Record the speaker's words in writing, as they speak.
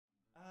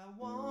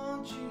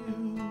want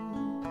you,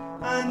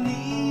 I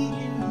need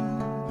you,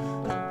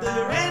 but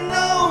there ain't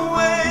no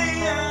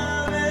way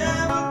I'm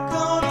ever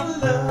gonna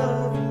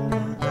love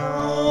you.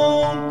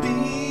 Don't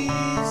be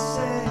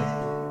sad,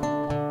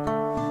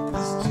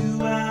 'cause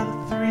 2 out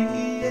of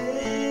 3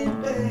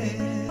 ain't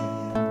bad.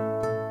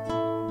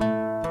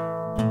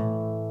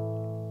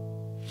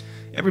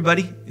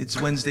 Everybody,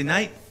 it's Wednesday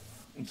night.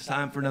 It's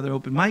time for another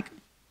open mic.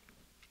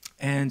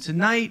 And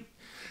tonight,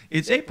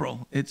 it's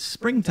April. It's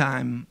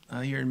springtime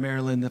here in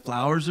Maryland. The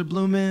flowers are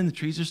blooming. The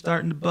trees are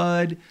starting to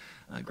bud.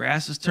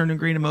 Grass is turning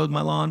green. I mowed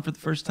my lawn for the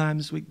first time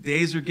this week.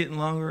 Days are getting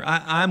longer.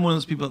 I'm one of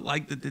those people that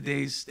like that the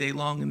days stay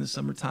long in the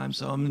summertime,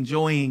 so I'm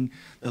enjoying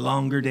the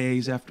longer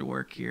days after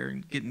work here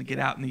and getting to get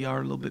out in the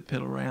yard a little bit,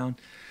 piddle around.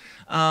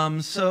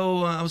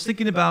 So I was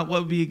thinking about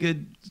what would be a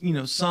good,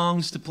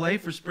 songs to play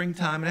for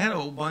springtime. And I had a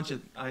whole bunch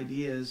of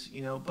ideas,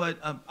 but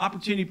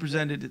opportunity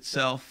presented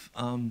itself.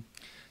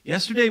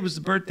 Yesterday was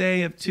the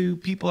birthday of 2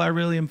 people I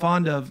really am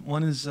fond of.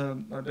 One is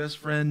my best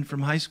friend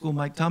from high school,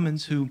 Mike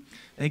Tummons, who,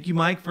 thank you,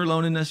 Mike, for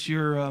loaning us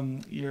your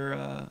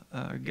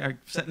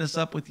setting us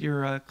up with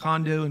your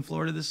condo in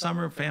Florida this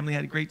summer. Family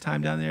had a great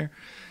time down there.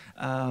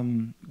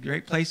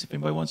 Great place. If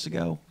anybody wants to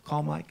go,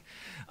 call Mike.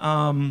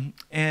 And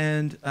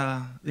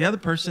the other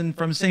person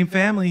from the same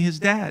family, his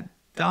dad,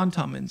 Don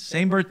Tummons,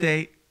 same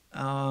birthday,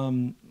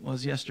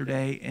 was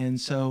yesterday. And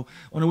so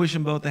I want to wish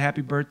them both a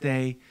happy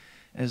birthday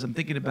as I'm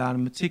thinking about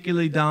them,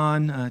 particularly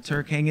Don.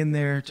 Turk, hang in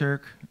there,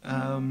 Turk.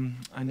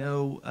 I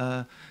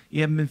know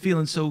you haven't been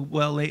feeling so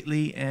well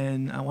lately,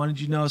 and I wanted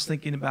you to know I was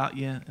thinking about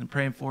you and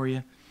praying for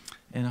you,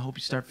 and I hope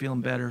you start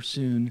feeling better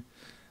soon.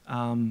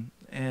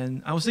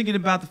 And I was thinking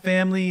about the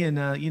family, and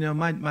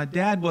my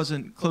dad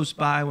wasn't close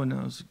by when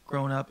I was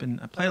growing up, and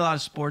I play a lot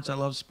of sports. I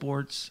love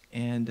sports,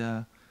 and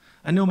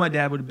I know my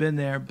dad would have been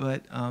there,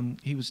 but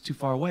he was too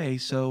far away.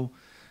 So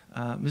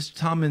Mr.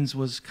 Tummons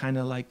was kind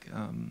of like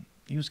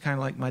he was kind of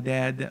like my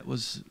dad that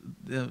was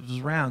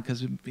around,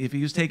 because if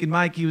he was taking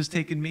Mike, he was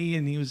taking me,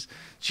 and he was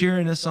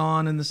cheering us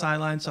on in the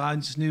sideline. So I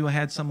just knew I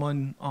had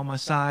someone on my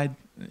side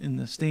in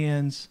the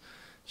stands,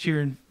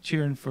 cheering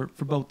for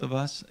both of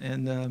us,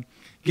 and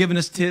giving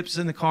us tips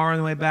in the car on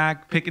the way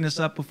back, picking us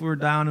up if we were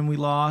down and we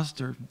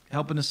lost, or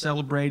helping us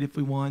celebrate if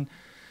we won.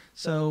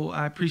 So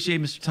I appreciate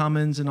Mr.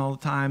 Tummons and all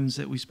the times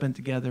that we spent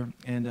together.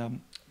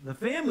 And the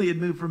family had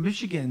moved from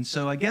Michigan,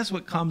 so I guess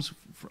what comes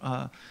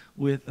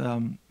with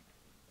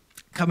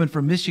coming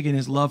from Michigan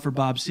is love for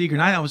Bob Seger.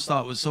 And I always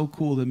thought it was so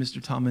cool that Mr.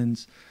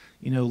 Tummons,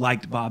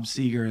 liked Bob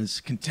Seger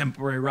as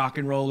contemporary rock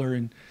and roller,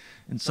 and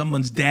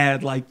someone's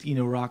dad liked,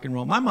 rock and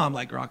roll. My mom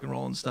liked rock and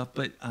roll and stuff,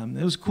 but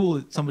it was cool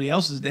that somebody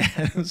else's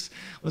dad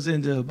was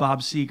into Bob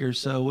Seger.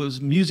 So it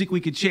was music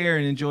we could share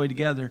and enjoy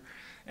together,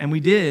 and we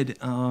did.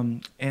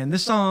 And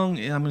this song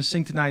I'm going to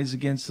sing tonight is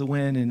Against the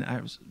Wind. And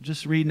I was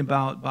just reading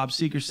about Bob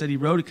Seger said he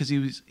wrote it because he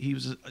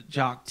was a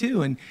jock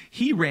too, and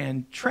he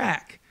ran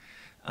track.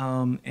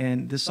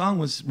 And the song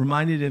was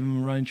reminded of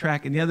him running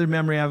track. And the other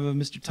memory I have of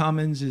Mr.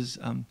 Tummons is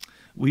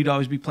we'd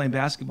always be playing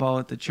basketball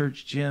at the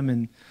church gym,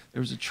 and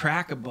there was a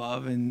track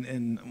above,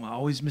 and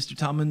always Mr.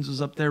 Tummons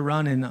was up there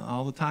running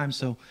all the time.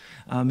 So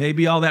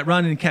maybe all that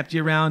running kept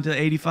you around to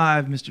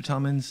 85, Mr.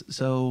 Tummons.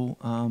 So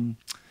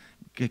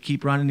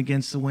keep running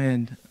against the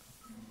wind.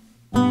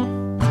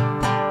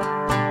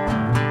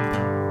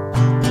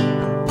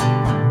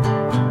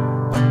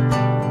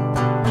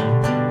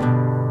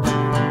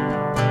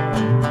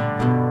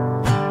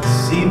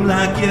 Seemed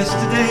like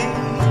yesterday,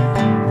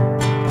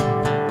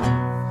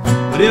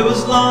 but it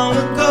was long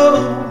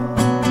ago.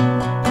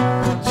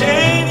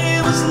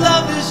 Janie was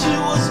lovely, she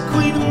was the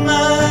queen of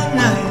my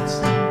nights.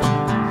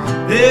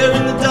 There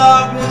in the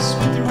darkness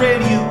with the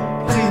radio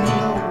playing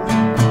low,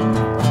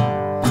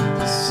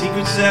 the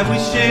secrets that we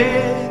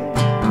shared,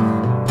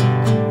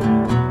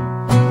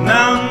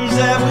 mountains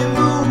that we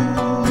moved,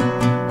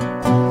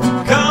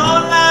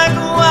 caught like a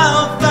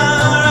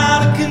wildfire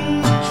out of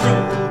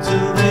control,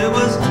 till there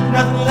was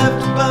nothing left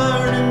to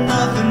burn and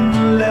nothing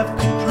left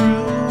to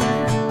prove.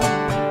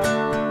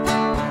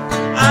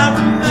 I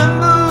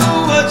remember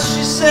what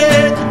she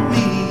said to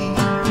me,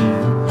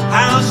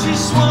 how she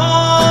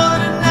swore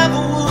it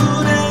never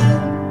would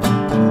end.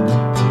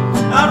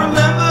 I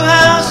remember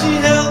how she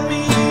held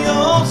me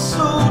oh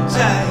so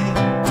tight.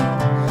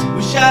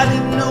 Wish I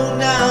didn't know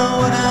now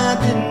what I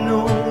didn't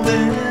know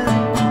then.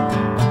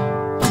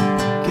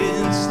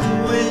 Against the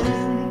wind,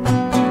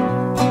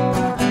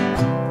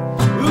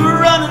 we were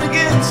running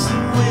against the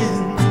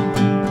wind.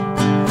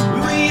 We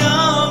were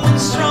young and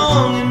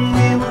strong, and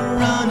we were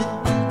running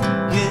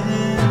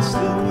against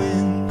the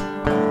wind.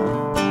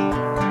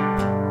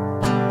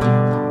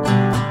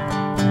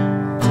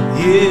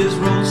 Years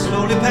rolled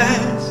slowly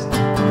past,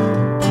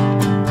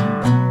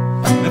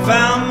 and I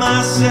found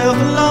myself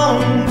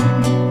alone,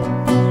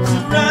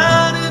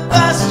 surrounded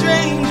by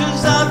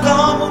strangers. I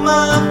thought were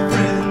my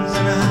friends,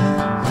 and I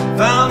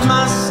found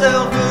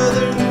myself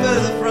further and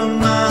further from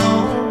my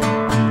home.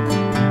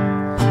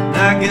 And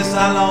I guess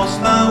I lost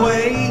my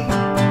way.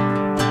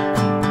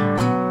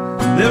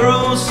 There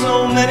were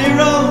so many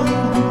roads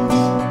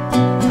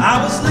I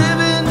was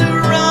living to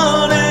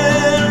run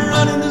and run.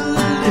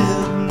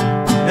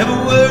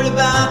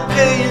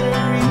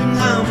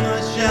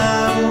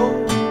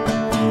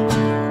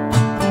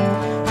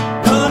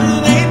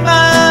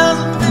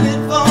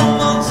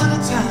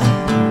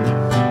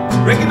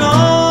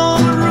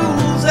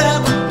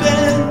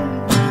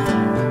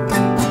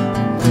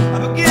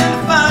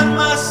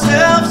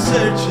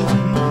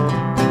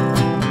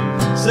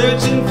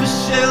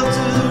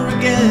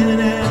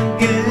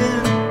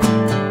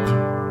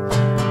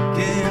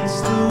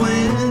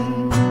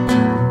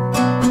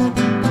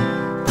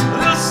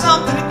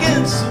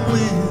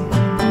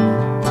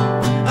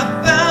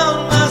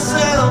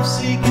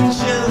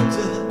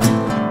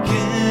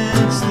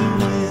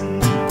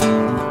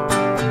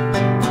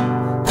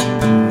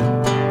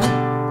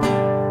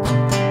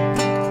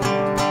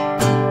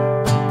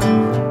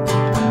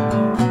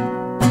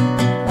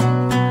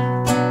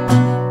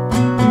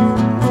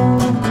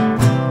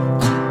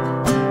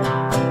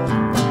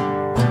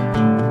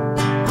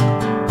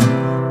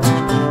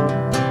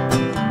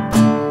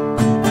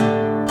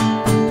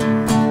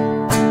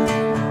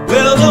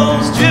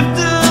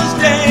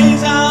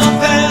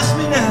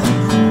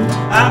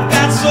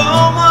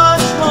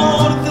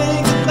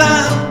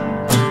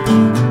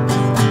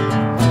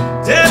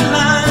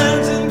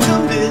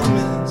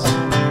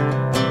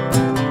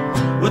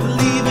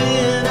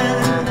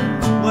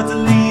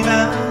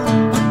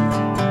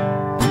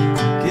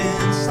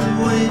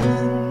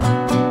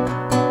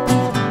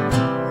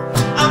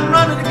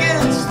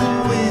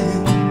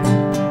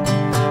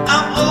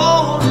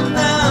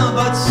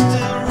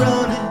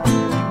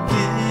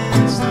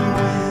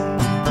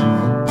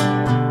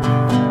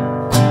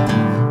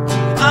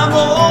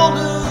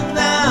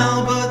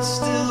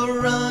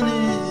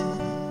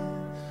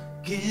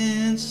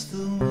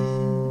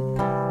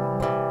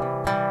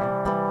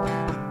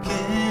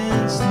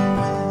 against the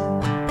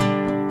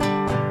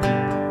wind,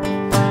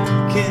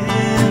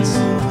 against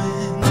the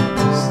wind.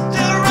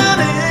 Still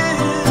running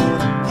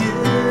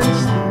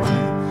against the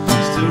wind,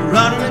 still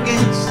running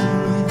against the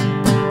wind,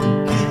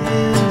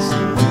 against the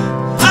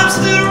wind. I'm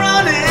still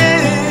running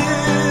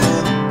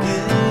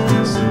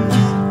against the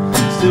wind,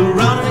 still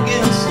running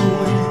against the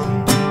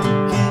wind,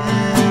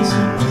 against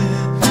the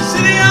wind.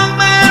 See the young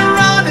man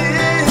running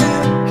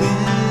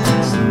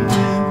against the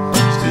wind,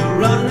 still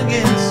running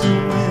against the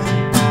wind,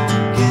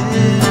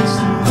 against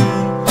the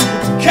wind.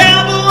 The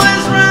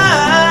cowboys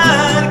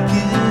ride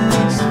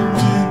against the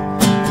wind,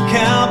 the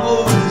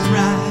cowboys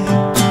ride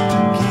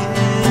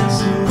against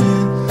the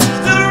wind,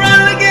 still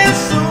running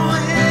against the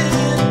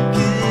wind,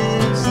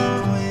 against the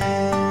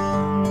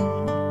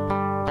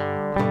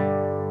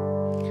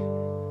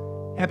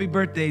wind. Happy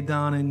birthday,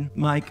 Don and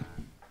Mike.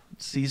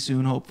 See you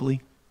soon,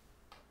 hopefully.